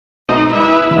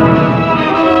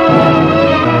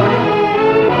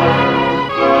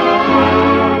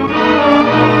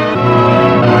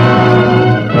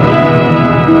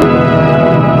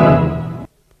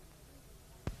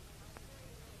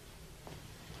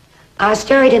Our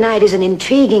story tonight is an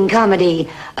intriguing comedy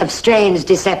of strange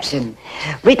deception,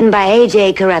 written by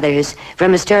A.J. Carruthers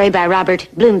from a story by Robert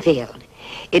Bloomfield.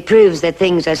 It proves that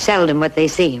things are seldom what they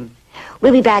seem.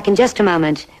 We'll be back in just a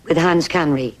moment with Hans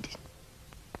Conried.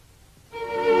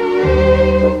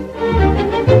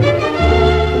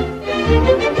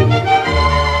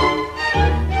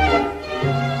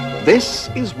 This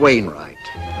is Wainwright,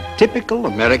 a typical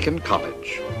American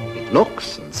college. It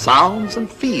looks and sounds and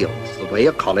feels the way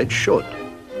a college should.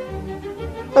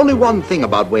 Only one thing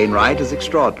about Wainwright is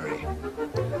extraordinary.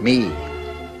 Me.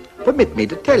 Permit me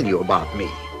to tell you about me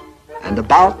and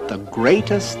about the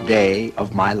greatest day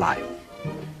of my life.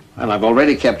 Well, I've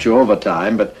already kept you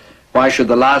overtime, but why should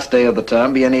the last day of the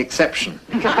term be any exception?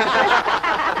 You've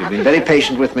been very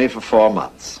patient with me for 4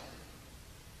 months.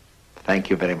 Thank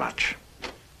you very much.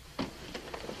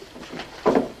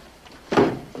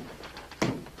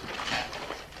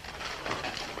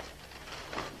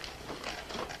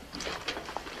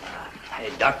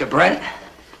 Dr. Brent?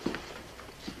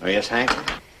 Oh, yes, Hank?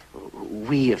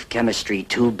 We of Chemistry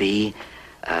 2B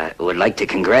would like to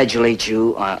congratulate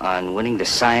you on winning the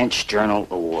Science Journal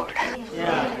Award.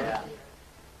 Yeah.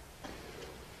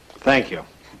 Thank you.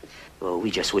 Well, we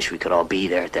just wish we could all be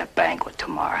there at that banquet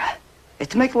tomorrow.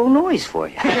 To make a little noise for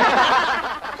you.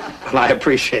 Well, I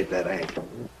appreciate that, Hank.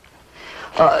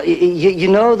 You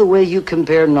know the way you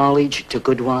compare knowledge to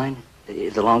good wine?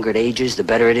 The longer it ages, the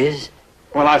better it is?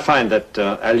 Well, I find that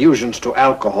allusions to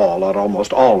alcohol are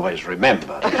almost always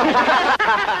remembered.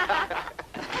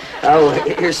 Oh,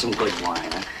 here's some good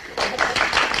wine.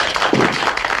 Huh?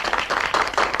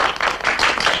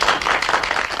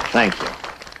 Thank you.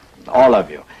 All of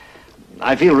you.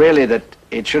 I feel really that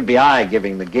it should be I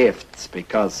giving the gifts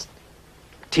because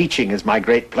teaching is my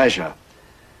great pleasure.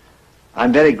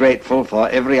 I'm very grateful for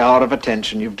every hour of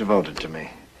attention you've devoted to me.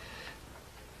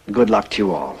 Good luck to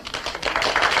you all.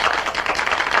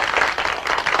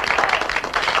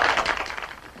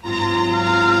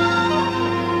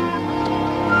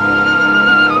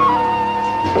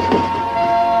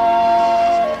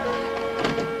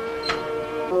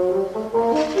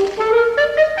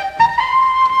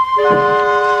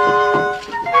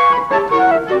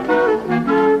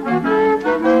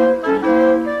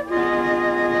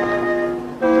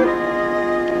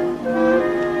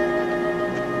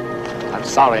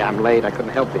 Sorry I'm late. I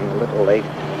couldn't help being a little late.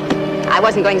 I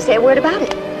wasn't going to say a word about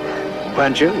it.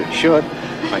 Weren't you? You should.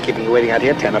 Am I keeping you waiting out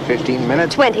here 10 or 15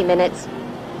 minutes? 20 minutes.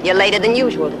 You're later than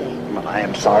usual today. Well, I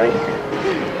am sorry.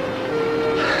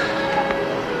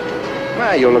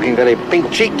 Well, you're looking very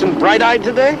pink-cheeked and bright-eyed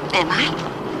today. Am I?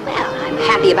 Well, I'm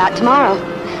happy about tomorrow.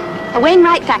 A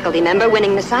Wainwright faculty member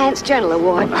winning the Science Journal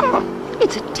Award.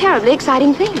 It's a terribly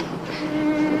exciting thing.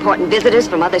 Important visitors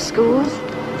from other schools.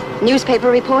 Newspaper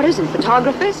reporters and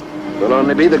photographers. Will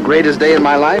only be the greatest day in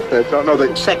my life. No,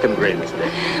 the second greatest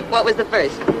day. What was the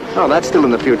first? Oh, that's still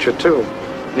in the future, too.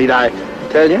 Need I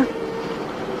tell you?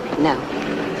 No.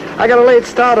 I got a late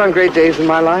start on great days in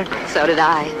my life. So did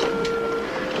I.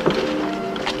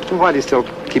 Why do you still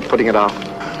keep putting it off?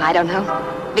 I don't know.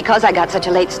 Because I got such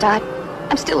a late start,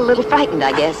 I'm still a little frightened,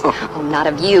 I guess. Oh, not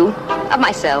of you. Of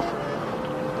myself.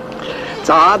 It's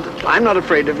odd. I'm not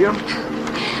afraid of you.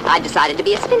 I decided to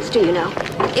be a spinster, you know.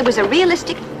 It was a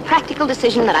realistic, practical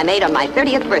decision that I made on my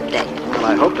 30th birthday. Well,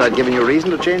 I hoped I'd given you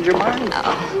reason to change your mind.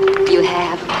 Oh, you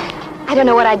have. I don't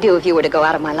know what I'd do if you were to go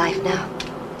out of my life now.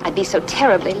 I'd be so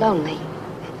terribly lonely.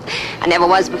 I never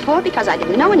was before because I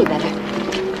didn't know any better.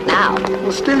 Now.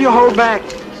 Well, still you hold back.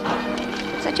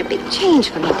 Such a big change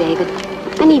for me, David.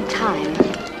 I need time.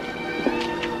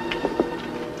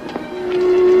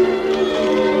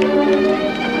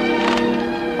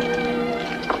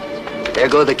 There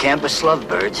go the campus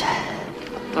lovebirds.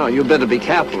 Oh, you better be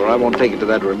careful or I won't take you to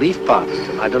that relief party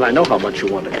tonight, and I know how much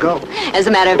you want to go. As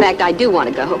a matter of fact, I do want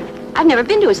to go. I've never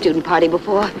been to a student party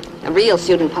before. A real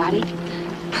student party.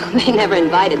 They never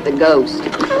invited the ghost.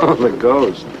 Oh, the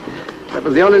ghost. That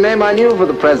was the only name I knew for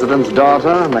the president's daughter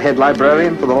and the head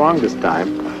librarian for the longest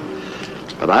time.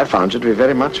 But I found you to be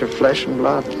very much of flesh and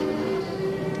blood.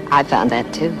 I found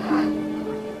that, too.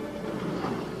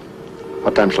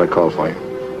 What time shall I call for you?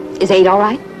 Is 8 all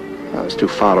right? Oh, it's too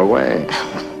far away.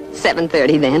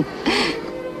 7:30 then.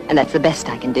 And that's the best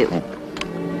I can do.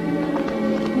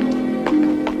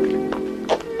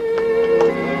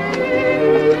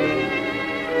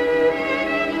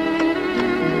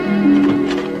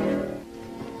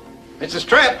 Mrs.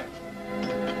 Tripp!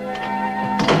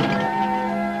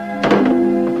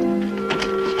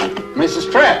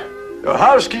 Mrs. Tripp! Your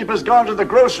housekeeper's gone to the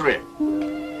grocery.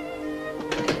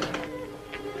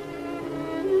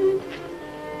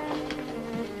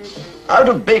 Out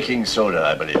of baking soda,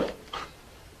 I believe.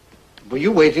 Were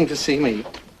you waiting to see me?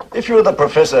 If you're the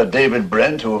Professor David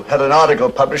Brent who had an article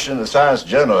published in the Science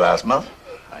Journal last month,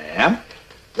 I am.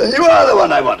 then you are the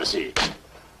one I want to see.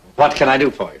 What can I do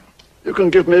for you? You can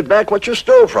give me back what you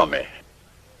stole from me.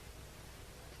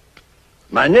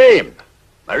 My name,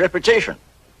 my reputation.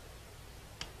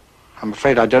 I'm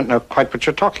afraid I don't know quite what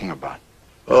you're talking about.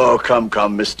 Oh,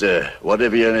 come, mister,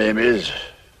 whatever your name is.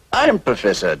 I'm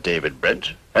Professor David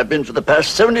Brent. Have been for the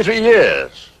past 73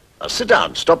 years. Now sit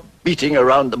down, stop beating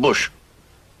around the bush.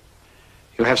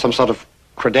 You have some sort of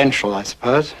credential, I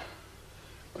suppose.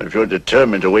 If you're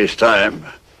determined to waste time,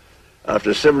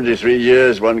 after 73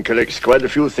 years, one collects quite a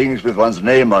few things with one's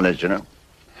name on it, you know.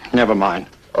 Never mind.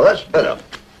 Oh, that's better.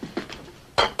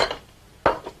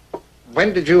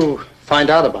 When did you find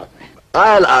out about me?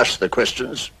 I'll ask the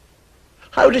questions.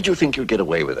 How did you think you'd get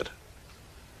away with it?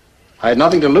 I had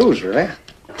nothing to lose, really.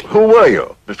 Who were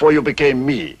you before you became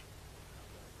me?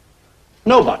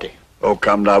 Nobody. Oh,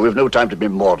 come now, we've no time to be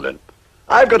maudlin.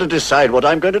 I've got to decide what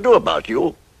I'm going to do about you.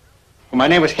 Well, my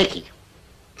name was Hickey.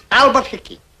 Albert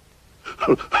Hickey.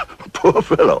 Poor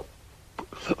fellow.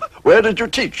 Where did you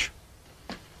teach?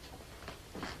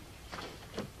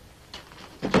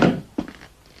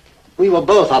 We were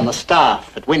both on the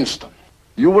staff at Winston.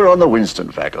 You were on the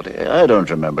Winston faculty. I don't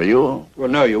remember you. Well,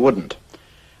 no, you wouldn't.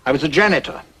 I was a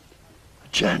janitor.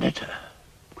 Janitor?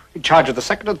 In charge of the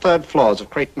second and third floors of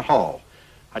Creighton Hall.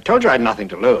 I told you I had nothing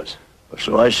to lose.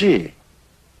 So I see.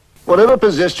 Whatever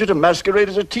possessed you to masquerade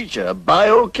as a teacher, a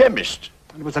biochemist?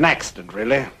 It was an accident,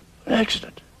 really. An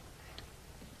accident?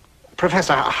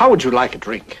 Professor, how would you like a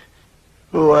drink?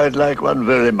 Oh, I'd like one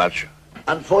very much.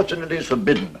 Unfortunately, it's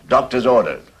forbidden. Doctor's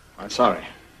orders. I'm sorry.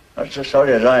 Not so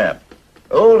sorry as I am.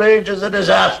 Old age is a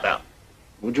disaster.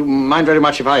 Would you mind very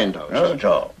much if I indulge? Not at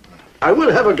all. I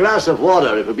will have a glass of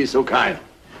water, if you'll be so kind.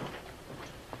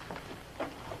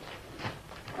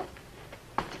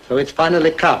 So it's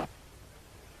finally come.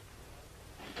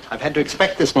 I've had to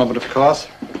expect this moment, of course.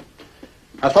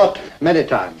 I thought many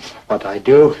times what I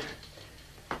do.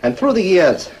 And through the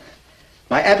years,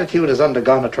 my attitude has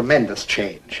undergone a tremendous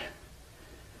change.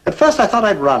 At first, I thought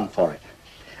I'd run for it.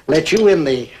 Let you in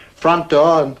the front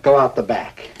door and go out the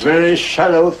back. Very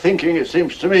shallow thinking, it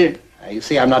seems to me. You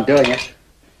see, I'm not doing it.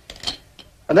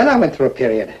 And then I went through a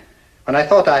period when I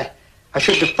thought I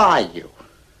should defy you.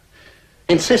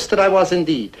 Insist that I was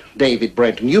indeed David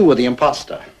Brent, and you were the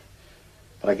imposter.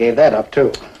 But I gave that up,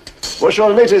 too. What's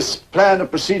your latest plan of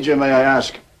procedure, may I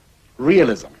ask?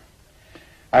 Realism.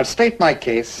 I'll state my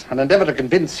case and endeavor to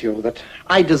convince you that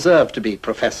I deserve to be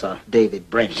Professor David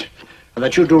Brent, and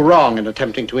that you do wrong in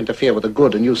attempting to interfere with a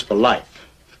good and useful life.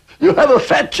 You have a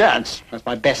fat chance. That's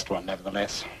my best one,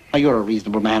 nevertheless. Now, you're a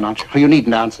reasonable man, aren't you? Oh, you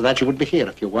needn't answer that. You wouldn't be here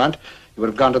if you weren't. You would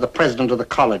have gone to the president of the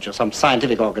college or some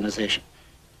scientific organization.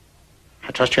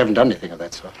 I trust you haven't done anything of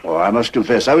that sort. Oh, I must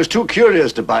confess, I was too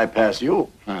curious to bypass you.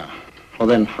 Ah. Well,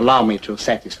 then, allow me to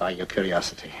satisfy your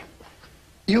curiosity.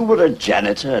 You were a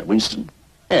janitor at Winston?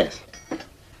 Yes.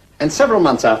 And several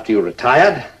months after you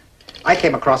retired, I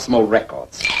came across some old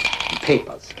records and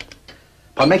papers.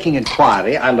 Upon making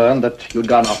inquiry, I learned that you'd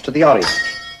gone off to the Orient,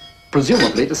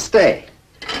 presumably to stay.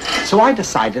 So I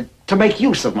decided to make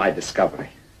use of my discovery.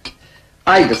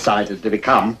 I decided to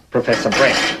become Professor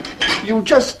Brent. You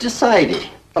just decided.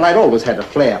 Well, I'd always had a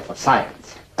flair for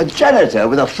science. A janitor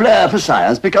with a flair for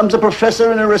science becomes a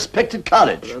professor in a respected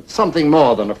college. Something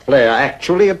more than a flair,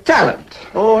 actually, a talent.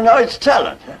 Oh, now it's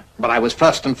talent. But I was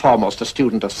first and foremost a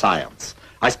student of science.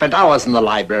 I spent hours in the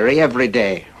library every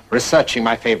day, researching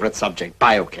my favorite subject,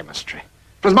 biochemistry.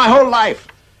 It was my whole life.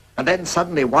 And then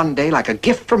suddenly one day, like a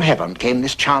gift from heaven, came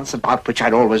this chance about which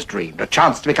I'd always dreamed. A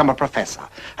chance to become a professor.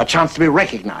 A chance to be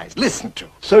recognized, listened to.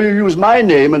 So you use my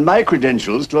name and my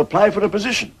credentials to apply for a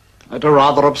position? At a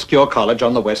rather obscure college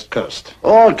on the West Coast.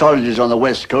 All colleges on the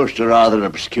West Coast are rather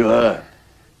obscure.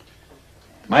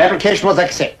 My application was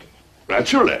accepted.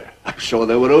 Naturally. I'm sure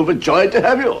they were overjoyed to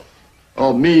have you.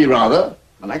 Or me, rather.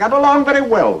 And I got along very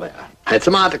well there. I had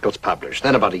some articles published.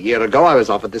 Then about a year ago, I was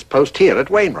offered this post here at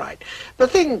Wainwright. The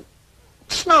thing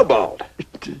snowballed.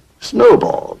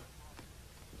 Snowballed?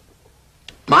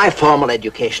 My formal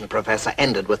education, Professor,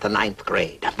 ended with the 9th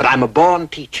grade. But I'm a born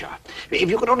teacher. If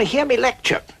you could only hear me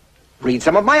lecture, read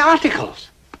some of my articles.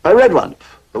 I read one.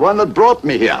 The one that brought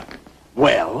me here.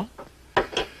 Well?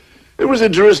 It was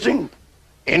interesting.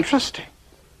 Interesting?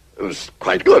 It was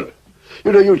quite good.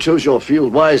 You know, you chose your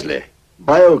field wisely.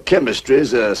 Biochemistry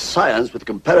is a science with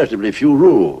comparatively few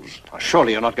rules. Well,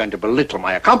 surely you're not going to belittle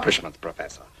my accomplishments,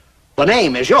 Professor. The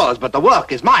name is yours, but the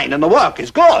work is mine, and the work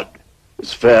is good.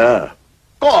 It's fair.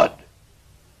 Good.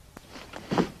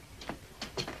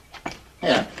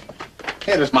 Here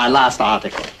is my last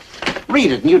article.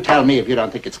 Read it and you tell me if you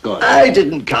don't think it's good. I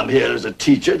didn't come here as a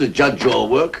teacher to judge your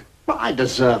work. Well, I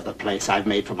deserve the place I've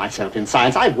made for myself in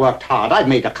science. I've worked hard, I've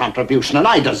made a contribution, and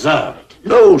I deserve it.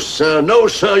 No,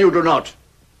 sir, you do not.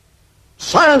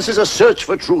 Science is a search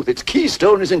for truth. Its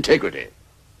keystone is integrity.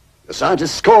 The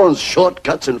scientist scorns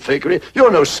shortcuts and fakery.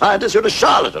 You're no scientist, you're a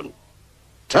charlatan.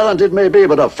 Talented may be,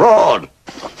 but a fraud.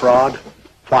 A fraud?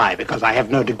 Why? Because I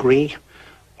have no degree?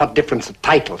 What difference do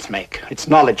titles make? It's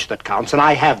knowledge that counts, and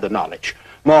I have the knowledge.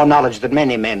 More knowledge than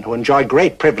many men who enjoy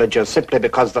great privileges simply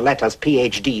because the letters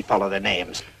Ph.D. follow their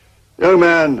names. Young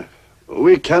man,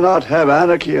 we cannot have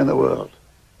anarchy in the world.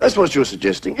 That's what you're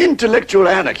suggesting, intellectual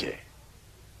anarchy.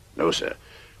 No, sir.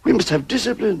 We must have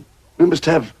discipline. We must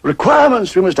have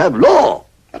requirements. We must have law.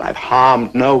 But I've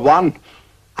harmed no one.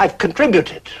 I've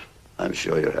contributed. I'm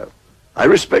sure you have. I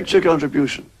respect your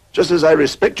contribution, just as I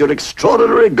respect your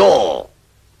extraordinary gall.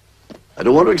 I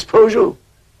don't want to expose you.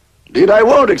 Indeed, I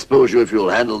won't expose you if you'll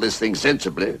handle this thing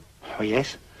sensibly. Oh,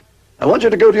 yes? I want you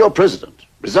to go to your president,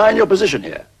 resign your position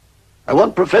here. I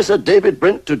want Professor David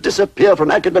Brent to disappear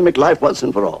from academic life once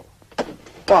and for all.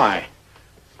 Why?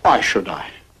 Why should I?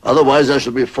 Otherwise, I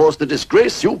shall be forced to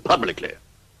disgrace you publicly.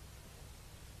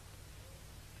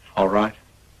 All right.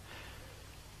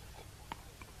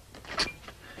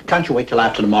 Can't you wait till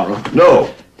after tomorrow?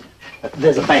 No.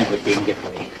 There's a banquet being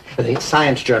given me. The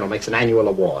Science Journal makes an annual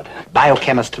award.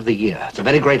 Biochemist of the Year. It's a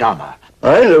very great honor.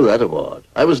 I know that award.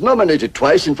 I was nominated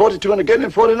twice in 42 and again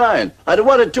in 49. I'd have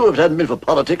won it too if it hadn't been for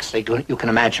politics. You can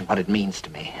imagine what it means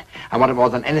to me. I want it more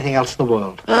than anything else in the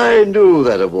world. I knew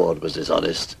that award was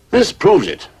dishonest. This proves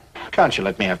it. Can't you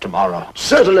let me have tomorrow?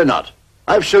 Certainly not.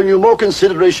 I've shown you more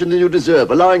consideration than you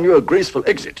deserve, allowing you a graceful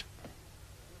exit.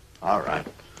 All right.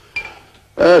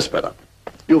 Spanner,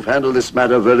 you've handled this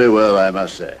matter very well, I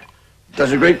must say.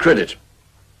 Does you great credit.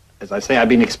 As I say, I've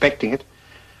been expecting it.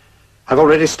 I've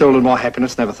already stolen more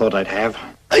happiness than I ever thought I'd have.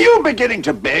 Are you beginning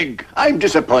to beg? I'm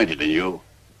disappointed in you.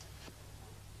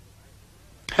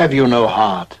 Have you no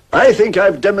heart? I think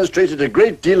I've demonstrated a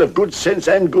great deal of good sense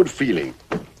and good feeling.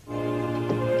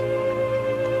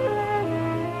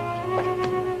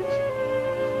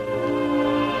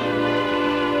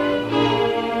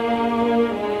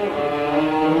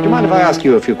 Do you mind if I ask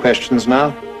you a few questions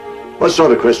now? What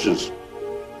sort of questions?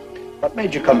 What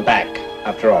made you come back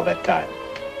after all that time?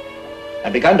 I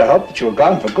began to hope that you were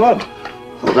gone for good.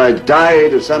 Thought I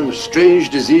died of some strange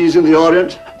disease in the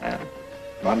Orient?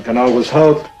 One can always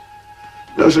hope.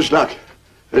 No such luck.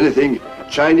 If anything,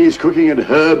 Chinese cooking and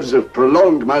herbs have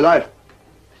prolonged my life.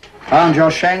 Found your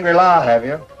Shangri-La, have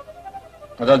you?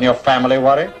 Well, doesn't your family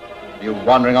worry? Are you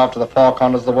wandering off to the four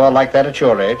corners of the world like that at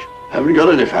your age? Haven't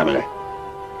got any family.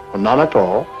 Well, none at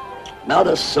all. Not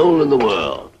a soul in the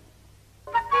world.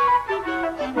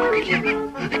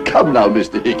 Come now,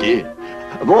 Mr. Hickey.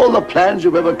 Of all the plans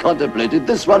you've ever contemplated,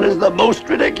 this one is the most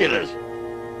ridiculous.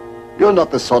 You're not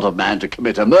the sort of man to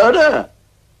commit a murder.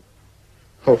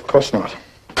 Oh, of course not.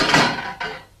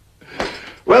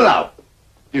 Well, now,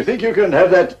 do you think you can have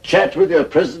that chat with your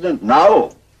president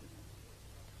now?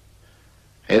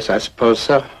 Yes, I suppose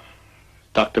so.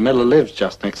 Dr. Miller lives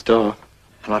just next door.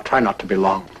 And I'll try not to be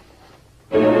long.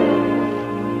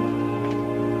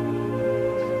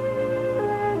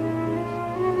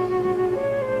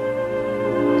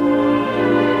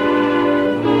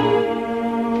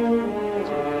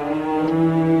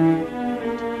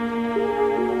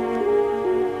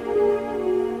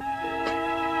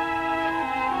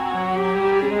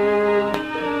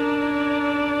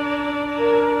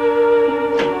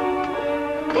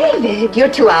 David, you're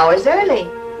 2 hours early.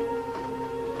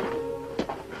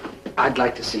 I'd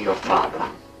like to see your father.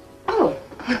 Oh,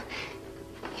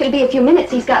 he'll be a few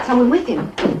minutes. He's got someone with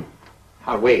him.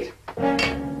 I'll wait.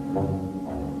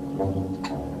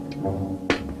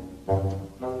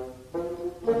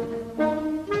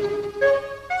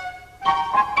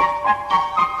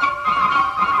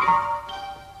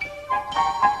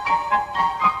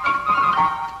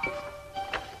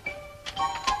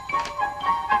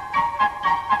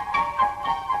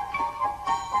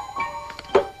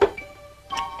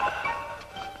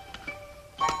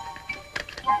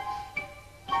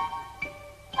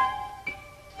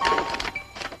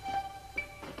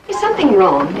 Something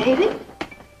wrong, David?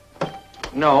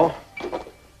 No.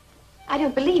 I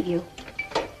don't believe you.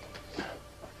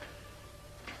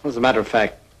 As a matter of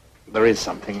fact, there is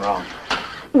something wrong.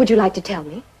 Would you like to tell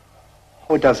me?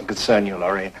 Oh, it doesn't concern you,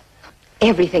 Lorraine.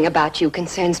 Everything about you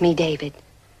concerns me, David.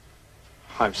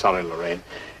 I'm sorry, Lorraine.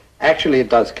 Actually, it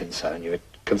does concern you. It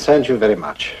concerns you very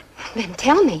much. Then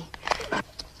tell me.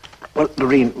 Well,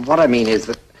 Lorraine, what I mean is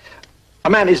that a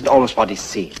man isn't always what he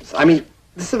seems. I mean,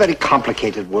 This is a very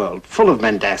complicated world, full of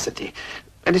mendacity.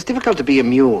 And it's difficult to be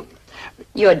immune.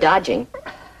 You're dodging.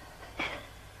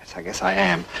 Yes, I guess I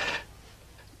am.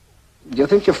 Do you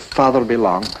think your father will be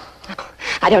long?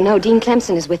 I don't know. Dean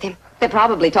Clemson is with him. They're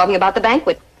probably talking about the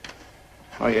banquet.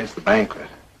 Oh, yes, the banquet.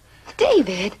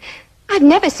 David, I've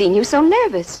never seen you so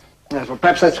nervous. Yes, well,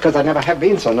 perhaps that's because I never have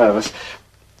been so nervous.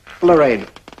 Lorraine,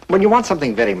 when you want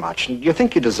something very much, and you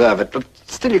think you deserve it, but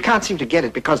still you can't seem to get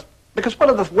it because one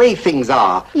of the way things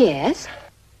are. Yes?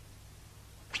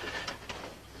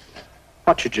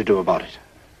 What should you do about it?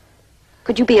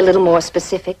 Could you be a little more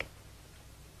specific?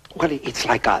 Well, it's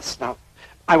like us. Now,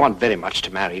 I want very much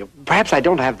to marry you. Perhaps I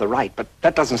don't have the right, but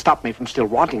that doesn't stop me from still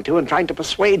wanting to and trying to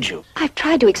persuade you. I've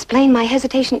tried to explain my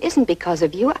hesitation isn't because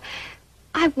of you.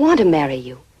 I want to marry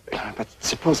you. But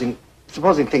supposing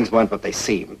things weren't what they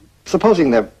seem.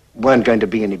 Supposing there weren't going to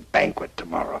be any banquet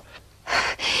tomorrow.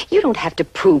 You don't have to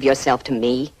prove yourself to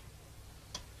me.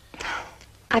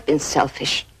 I've been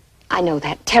selfish. I know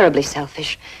that. Terribly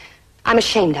selfish. I'm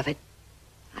ashamed of it.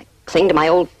 I cling to my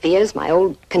old fears, my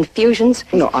old confusions.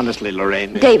 No, honestly,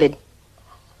 Lorraine. David,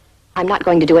 I'm not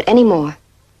going to do it anymore.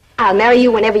 I'll marry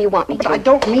you whenever you want me to. But I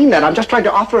don't mean that. I'm just trying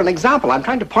to offer an example. I'm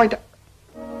trying to point...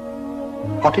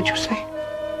 What did you say?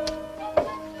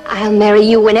 I'll marry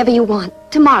you whenever you want.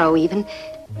 Tomorrow, even.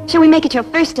 Shall we make it your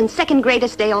first and second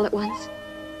greatest day all at once?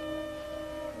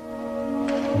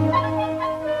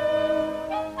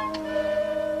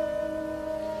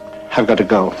 I've got to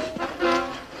go.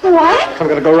 What? I've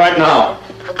got to go right now.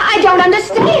 I don't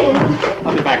understand.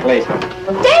 I'll be back later.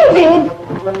 David!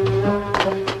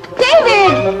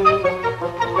 David!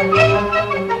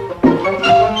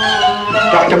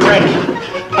 Dr. Brent,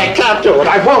 I can't do it.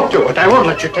 I won't do it. I won't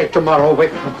let you take tomorrow away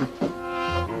from me.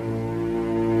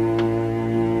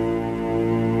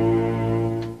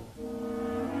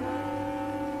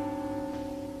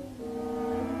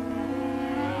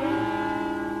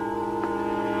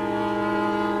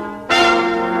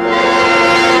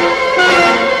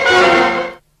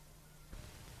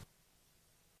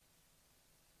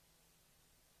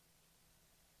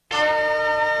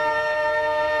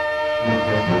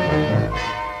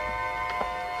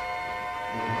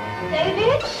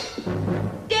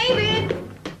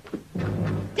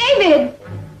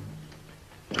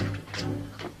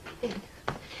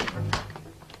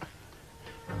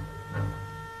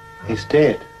 He's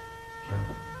dead.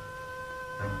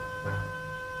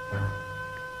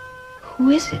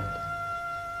 Who is it?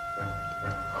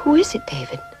 Who is it,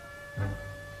 David?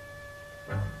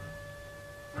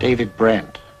 David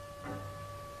Brent.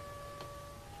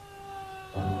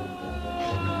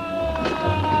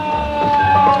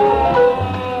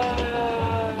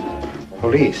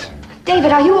 Police.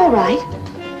 David, are you all right?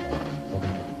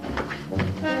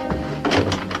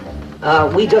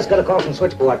 We just got a call from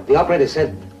switchboard. The operator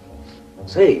said,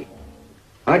 say,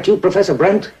 aren't you Professor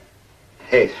Brent?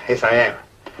 Yes, I am.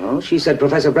 Oh, she said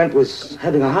Professor Brent was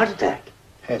having a heart attack.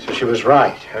 Yes, well, she was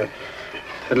right.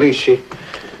 At least she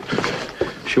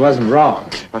wasn't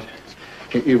wrong. But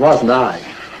it wasn't I.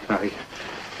 No,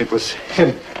 it was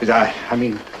him. I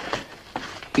mean,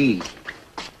 he.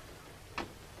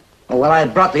 Oh, well, I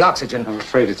brought the oxygen. I'm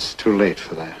afraid it's too late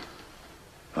for that.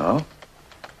 Oh?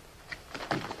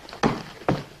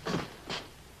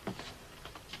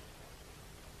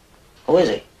 Who is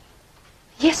he?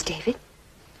 Yes, David.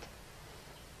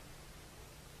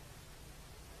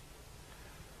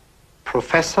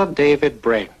 Professor David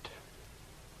Brent.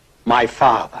 My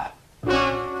father.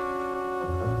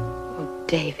 Oh,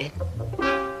 David.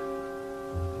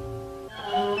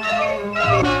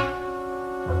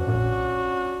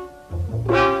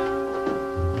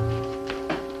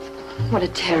 What a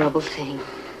terrible thing.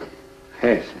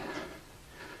 Yes.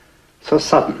 So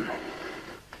sudden.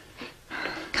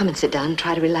 Come and sit down and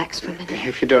try to relax for a minute.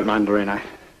 If you don't mind, Lorraine, I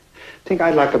think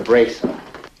I'd like a bracer.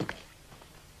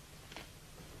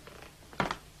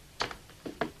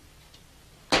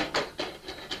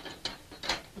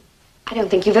 I don't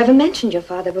think you've ever mentioned your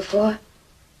father before.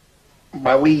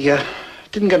 Well, we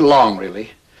didn't get along, really.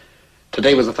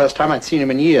 Today was the first time I'd seen him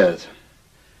in years.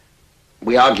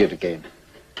 We argued again.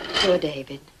 Poor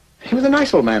David. He was a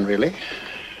nice old man, really,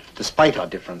 despite our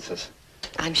differences.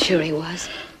 I'm sure he was.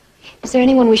 Is there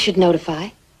anyone we should notify?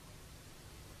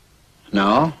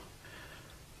 No.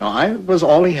 No, I was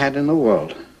all he had in the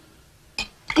world.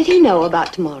 Did he know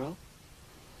about tomorrow?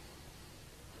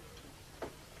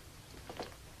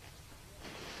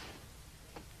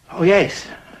 Oh, yes.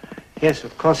 Yes,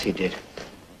 of course he did.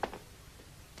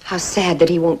 How sad that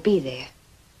he won't be there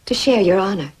to share your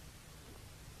honor.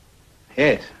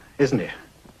 Yes, isn't it?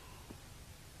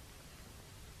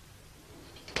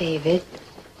 David,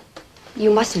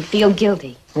 You mustn't feel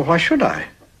guilty. Well, why should I?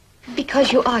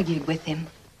 Because you argued with him.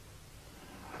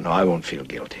 No, I won't feel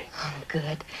guilty. Oh,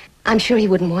 good. I'm sure he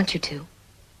wouldn't want you to.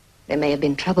 There may have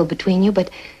been trouble between you, but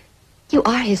you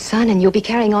are his son and you'll be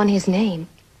carrying on his name.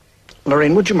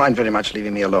 Lorraine, would you mind very much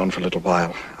leaving me alone for a little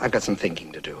while? I've got some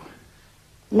thinking to do.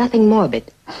 Nothing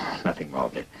morbid. Nothing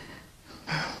morbid.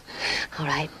 All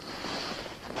right.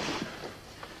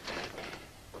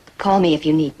 Call me if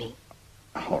you need me.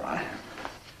 All right.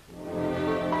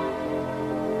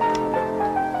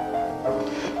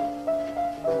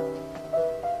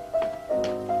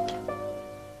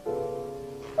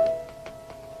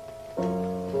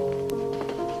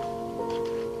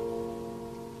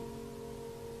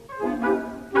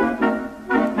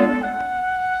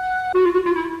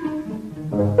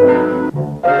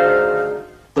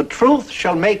 The truth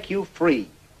shall make you free.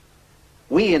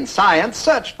 We in science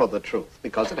search for the truth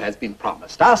because it has been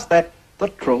promised us that the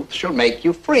truth shall make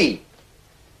you free.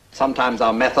 Sometimes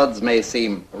our methods may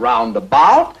seem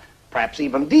roundabout, perhaps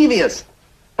even devious,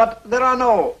 but there are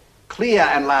no clear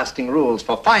and lasting rules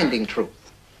for finding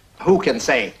truth. Who can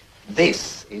say,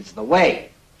 this is the way?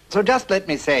 So just let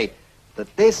me say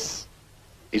that this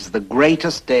is the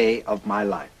greatest day of my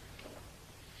life.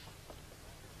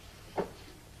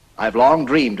 I've long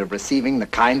dreamed of receiving the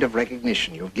kind of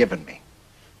recognition you've given me.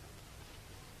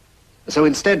 So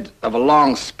instead of a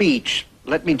long speech,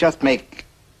 let me just make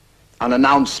an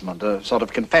announcement, a sort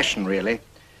of confession, really.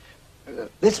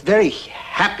 This very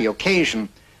happy occasion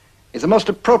is the most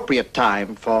appropriate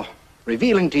time for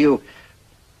revealing to you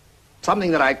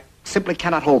something that I simply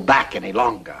cannot hold back any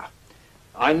longer.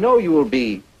 I know you will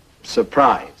be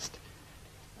surprised,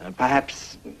 and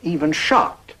perhaps even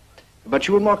shocked, but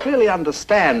you will more clearly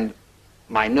understand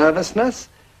my nervousness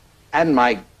and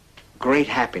my great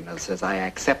happiness as I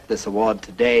accept this award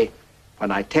today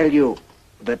when I tell you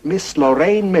that Miss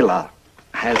Lorraine Miller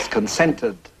has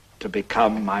consented to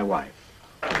become my wife.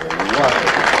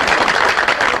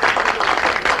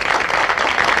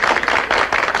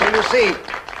 So you see,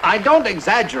 I don't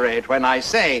exaggerate when I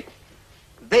say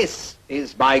this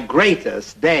is my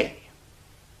greatest day.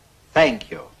 Thank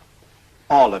you,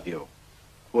 all of you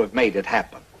who have made it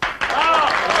happen.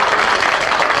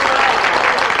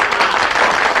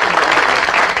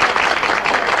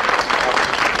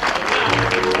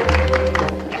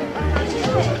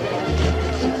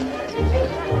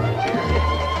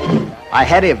 I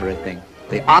had everything.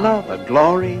 The honor, the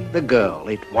glory, the girl.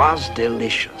 It was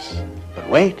delicious. But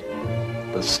wait,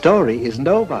 the story isn't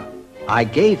over. I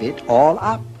gave it all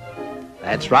up.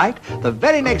 That's right. The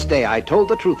very next day I told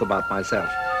the truth about myself.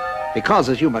 Because,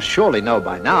 as you must surely know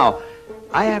by now,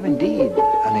 I am indeed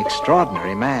an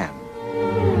extraordinary man.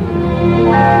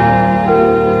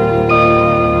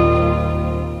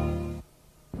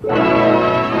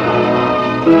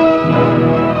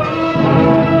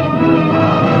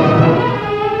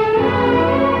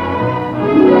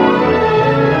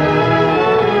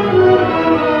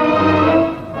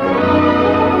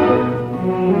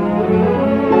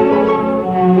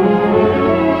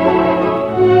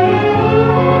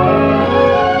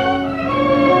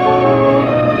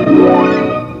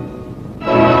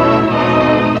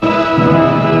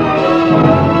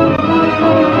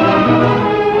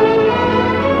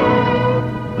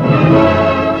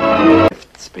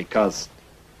 Because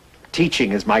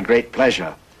teaching is my great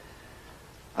pleasure.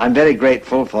 I'm very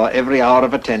grateful for every hour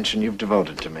of attention you've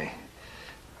devoted to me.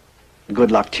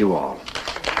 Good luck to you all.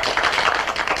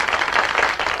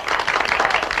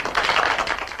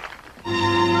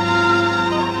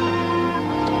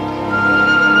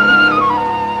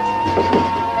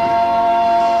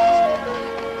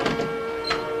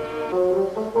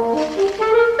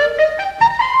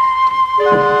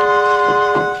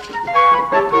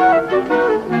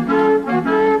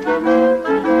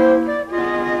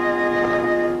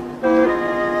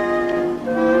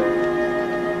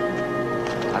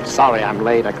 Sorry I'm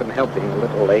late. I couldn't help being a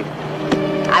little late.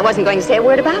 I wasn't going to say a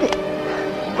word about it.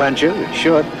 Weren't you? You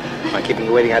should. By keeping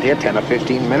you waiting out here 10 or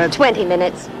 15 minutes. 20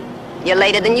 minutes. You're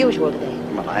later than usual today.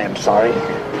 Well, I am sorry.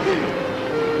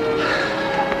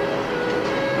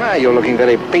 Well, you're looking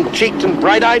very pink-cheeked and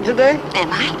bright-eyed today.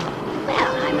 Am I?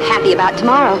 Well, I'm happy about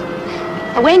tomorrow.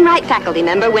 A Wainwright faculty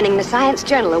member winning the Science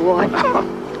Journal Award.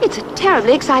 It's a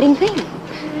terribly exciting thing.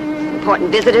 Important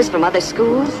visitors from other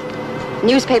schools.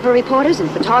 Newspaper reporters and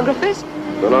photographers.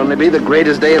 Will only be the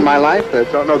greatest day in my life.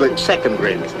 No, the second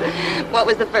greatest day. What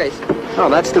was the first? Oh,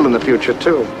 that's still in the future,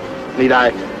 too. Need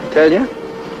I tell you?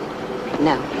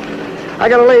 No. I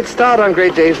got a late start on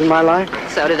great days in my life.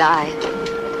 So did I.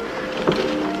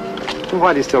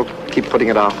 Why do you still keep putting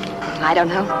it off? I don't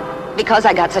know. Because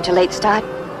I got such a late start.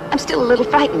 I'm still a little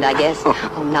frightened, I guess.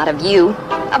 Oh, not of you,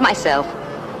 of myself.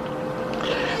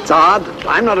 It's odd.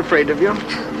 I'm not afraid of you.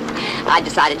 I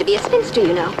decided to be a spinster,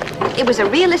 you know. It was a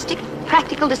realistic,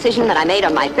 practical decision that I made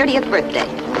on my 30th birthday.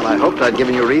 Well, I hoped I'd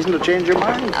given you reason to change your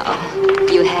mind. Oh,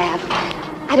 you have.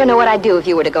 I don't know what I'd do if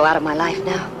you were to go out of my life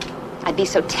now. I'd be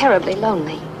so terribly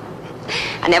lonely.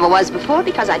 I never was before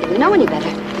because I didn't know any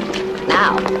better.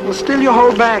 Now. Well, still you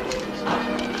hold back.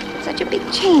 Such a big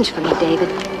change for me, David.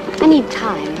 I need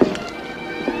time.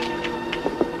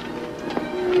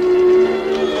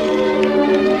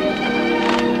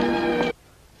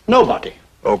 Nobody.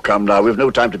 Oh, come now. We've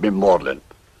no time to be maudlin.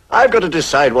 I've got to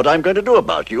decide what I'm going to do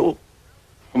about you. Well,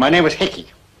 my name is Hickey.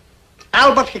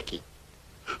 Albert Hickey.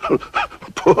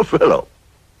 Poor fellow.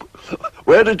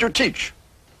 Where did you teach?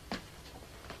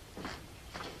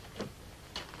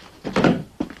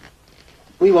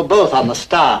 We were both on the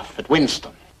staff at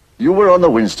Winston. You were on the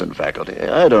Winston faculty.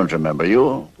 I don't remember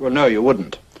you. Well, no, you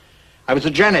wouldn't. I was a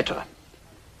janitor.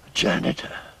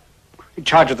 Janitor? In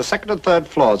charge of the second and third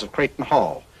floors of Creighton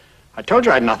Hall. I told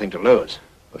you I had nothing to lose.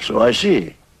 So I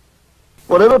see.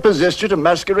 Whatever possessed you to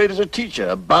masquerade as a teacher,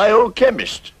 a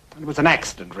biochemist? It was an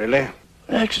accident, really.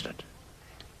 An accident?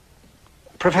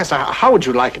 Professor, how would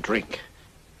you like a drink?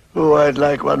 Oh, I'd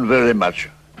like one very much.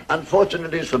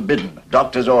 Unfortunately, it's forbidden.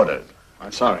 Doctor's orders.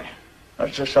 I'm sorry.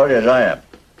 Not so sorry as I am.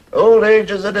 Old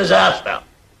age is a disaster.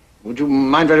 Would you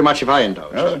mind very much if I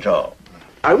indulged? Not at all.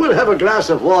 I will have a glass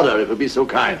of water, if you'll be so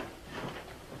kind.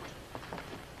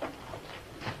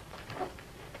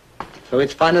 So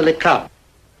it's finally come.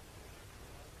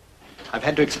 I've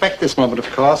had to expect this moment, of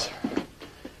course.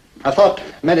 I thought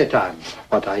many times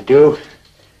what I do.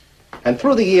 And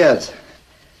through the years,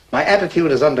 my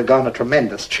attitude has undergone a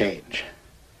tremendous change.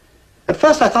 At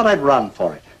first, I thought I'd run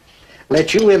for it.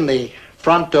 Let you in the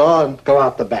front door and go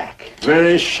out the back.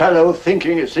 Very shallow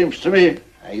thinking, it seems to me.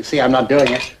 You see, I'm not doing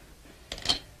it.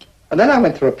 And then I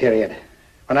went through a period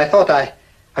when I thought I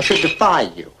should defy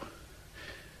you.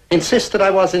 Insist that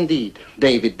I was indeed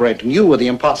David Brent, and you were the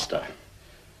imposter.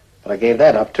 But I gave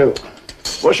that up, too.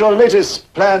 What's your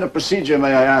latest plan of procedure,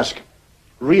 may I ask?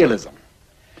 Realism.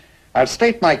 I'll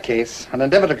state my case and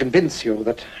endeavor to convince you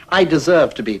that I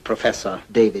deserve to be Professor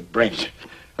David Brent,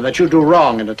 and that you do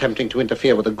wrong in attempting to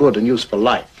interfere with a good and useful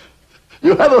life.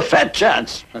 You have a fat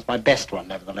chance. That's my best one,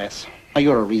 nevertheless. Now,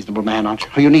 you're a reasonable man, aren't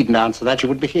you? You needn't answer that. You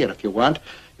wouldn't be here if you weren't.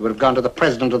 You would have gone to the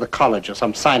president of the college or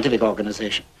some scientific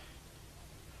organization.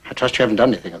 I trust you haven't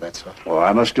done anything of that sort. Oh,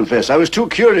 I must confess, I was too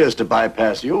curious to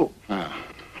bypass you. Ah.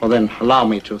 Well, then, allow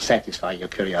me to satisfy your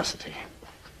curiosity.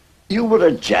 You were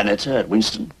a janitor at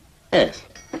Winston? Yes.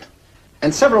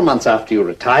 And several months after you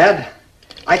retired,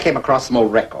 I came across some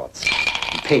old records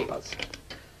and papers.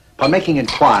 Upon making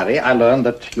inquiry, I learned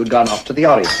that you'd gone off to the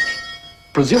Orient,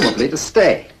 presumably to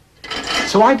stay.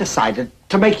 So I decided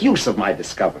to make use of my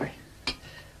discovery.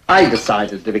 I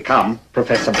decided to become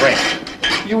Professor Brent.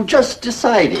 You just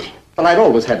decided. Well, I'd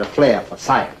always had a flair for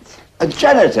science. A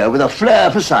janitor with a flair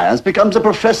for science becomes a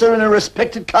professor in a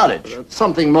respected college.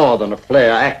 Something more than a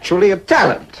flair, actually, a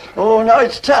talent. Oh, now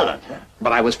it's talent.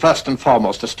 But I was first and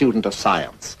foremost a student of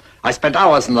science. I spent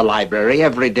hours in the library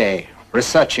every day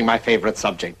researching my favorite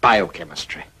subject,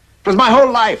 biochemistry. It was my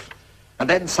whole life. And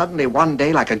then suddenly one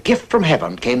day, like a gift from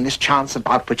heaven, came this chance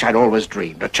about which I'd always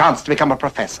dreamed. A chance to become a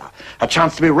professor. A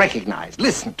chance to be recognized,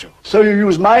 listened to. So you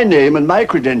use my name and my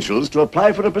credentials to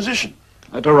apply for a position?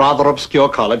 At a rather obscure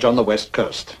college on the West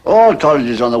Coast. All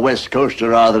colleges on the West Coast are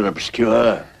rather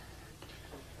obscure.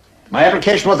 My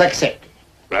application was accepted.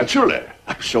 Naturally.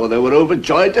 I'm sure they were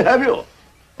overjoyed to have you.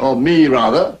 Or me,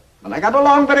 rather. And I got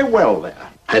along very well there.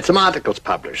 I had some articles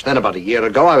published. Then about a year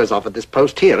ago, I was offered this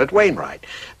post here at Wainwright.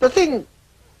 The thing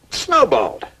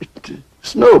snowballed.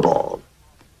 Snowballed?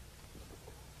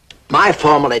 My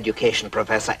formal education,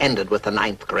 Professor, ended with the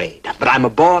 9th grade. But I'm a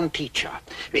born teacher.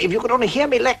 If you could only hear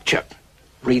me lecture,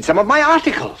 read some of my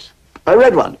articles. I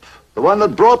read one. The one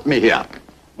that brought me here.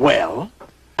 Well?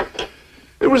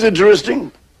 It was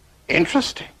interesting.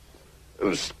 Interesting? It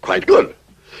was quite good.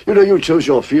 You know, you chose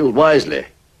your field wisely.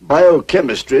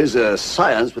 Biochemistry is a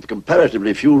science with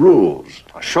comparatively few rules.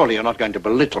 Well, surely you're not going to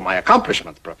belittle my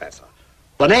accomplishments, Professor.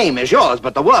 The name is yours,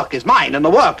 but the work is mine, and the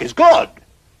work is good.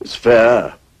 It's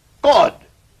fair. Good.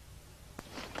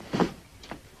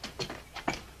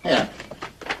 Here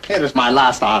is my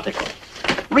last article.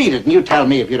 Read it, and you tell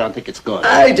me if you don't think it's good.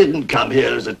 I didn't come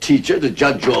here as a teacher to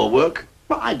judge your work.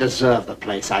 Well, I deserve the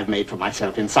place I've made for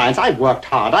myself in science. I've worked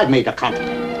hard. I've made a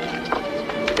continent.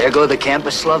 There go the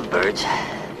campus lovebirds.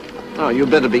 Oh, you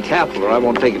better be careful, or I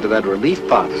won't take you to that relief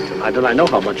party tonight, and I know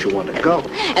how much you want to go.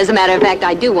 As a matter of fact,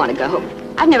 I do want to go.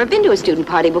 I've never been to a student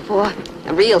party before.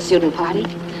 A real student party.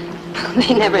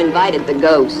 They never invited the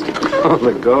ghost. Oh,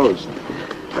 the ghost.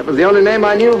 That was the only name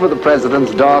I knew for the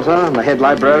president's daughter and the head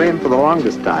librarian for the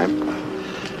longest time.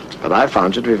 But I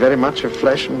found you to be very much of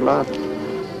flesh and blood.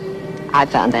 I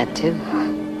found that, too.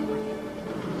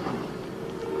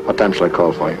 What time shall I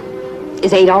call for you?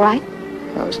 Is 8 all right?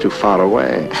 Oh, it's too far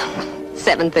away.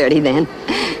 7:30, then.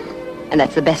 And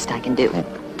that's the best I can do.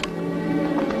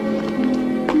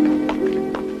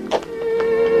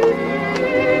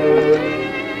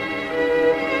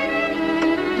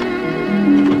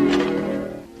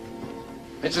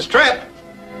 Mrs. Tripp!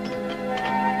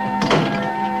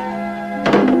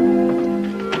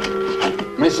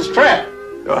 Mrs. Tripp!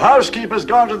 Your housekeeper's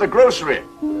gone to the grocery.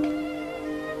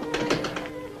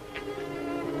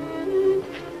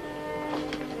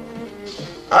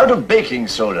 Out of baking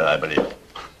soda, I believe.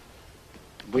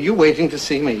 Were you waiting to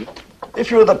see me?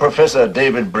 If you're the Professor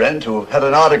David Brent who had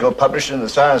an article published in the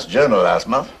Science Journal last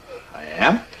month, I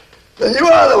am? then you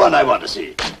are the one I want to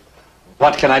see.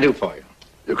 What can I do for you?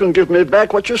 You can give me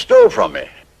back what you stole from me.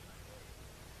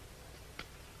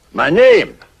 My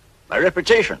name, my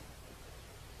reputation.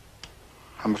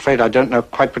 I'm afraid I don't know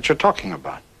quite what you're talking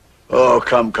about. Oh,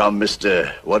 come,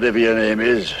 mister, whatever your name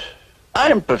is.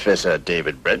 I'm Professor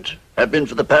David Brent. Have been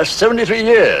for the past 73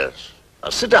 years. Now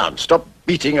sit down, stop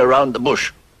beating around the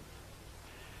bush.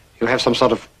 You have some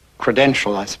sort of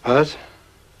credential, I suppose.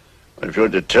 If you're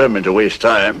determined to waste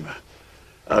time,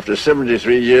 after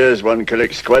 73 years, one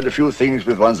collects quite a few things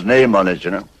with one's name on it,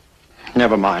 you know.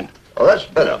 Never mind. Oh, that's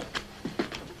better.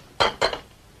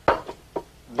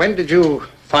 When did you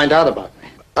find out about me?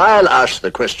 I'll ask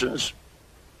the questions.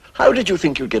 How did you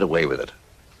think you'd get away with it?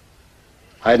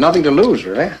 I had nothing to lose,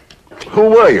 really.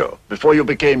 Who were you before you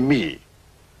became me?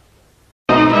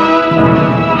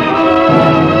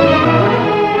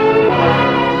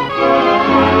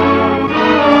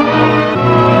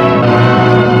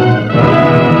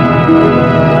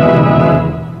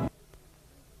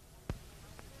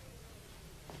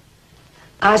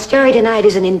 Our story tonight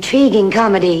is an intriguing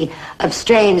comedy of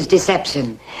strange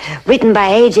deception, written by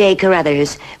A.J.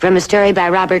 Carruthers from a story by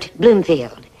Robert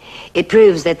Bloomfield. It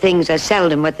proves that things are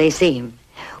seldom what they seem.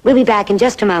 We'll be back in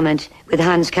just a moment with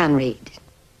Hans Conried.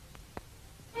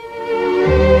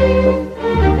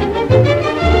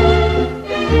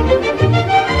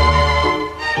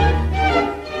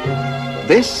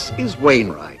 This is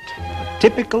Wainwright, a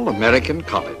typical American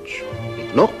college.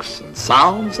 It looks and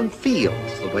sounds and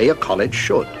feels the way a college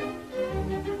should.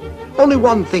 Only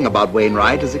one thing about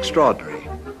Wainwright is extraordinary.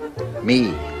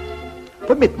 Me.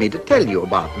 Permit me to tell you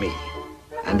about me.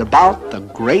 And about the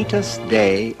greatest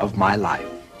day of my life.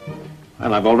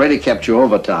 Well, I've already kept you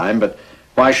overtime, but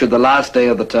why should the last day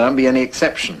of the term be any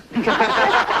exception?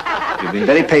 You've been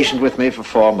very patient with me for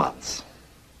 4 months.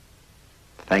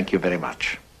 Thank you very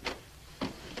much.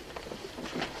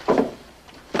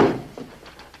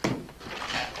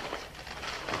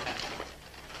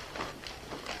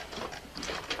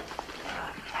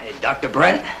 Hey, Dr.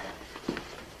 Brent?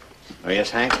 Oh,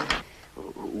 yes, Hank?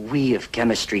 We of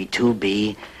Chemistry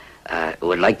 2B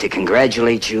would like to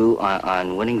congratulate you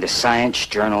on winning the Science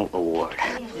Journal Award.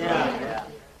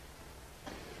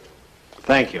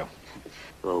 Thank you.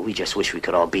 Well, we just wish we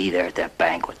could all be there at that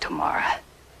banquet tomorrow.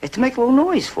 To make a little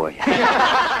noise for you.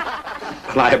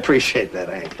 Well, I appreciate that,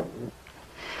 Hank.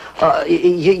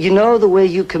 You know the way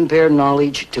you compare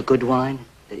knowledge to good wine?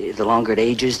 The longer it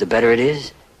ages, the better it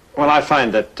is? Well, I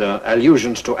find that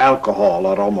allusions to alcohol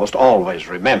are almost always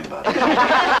remembered.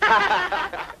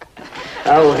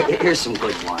 Oh, here's some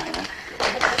good wine, huh?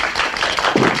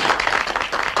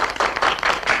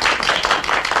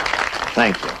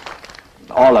 Thank you.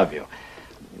 All of you.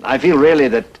 I feel really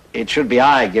that it should be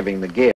I giving the gift.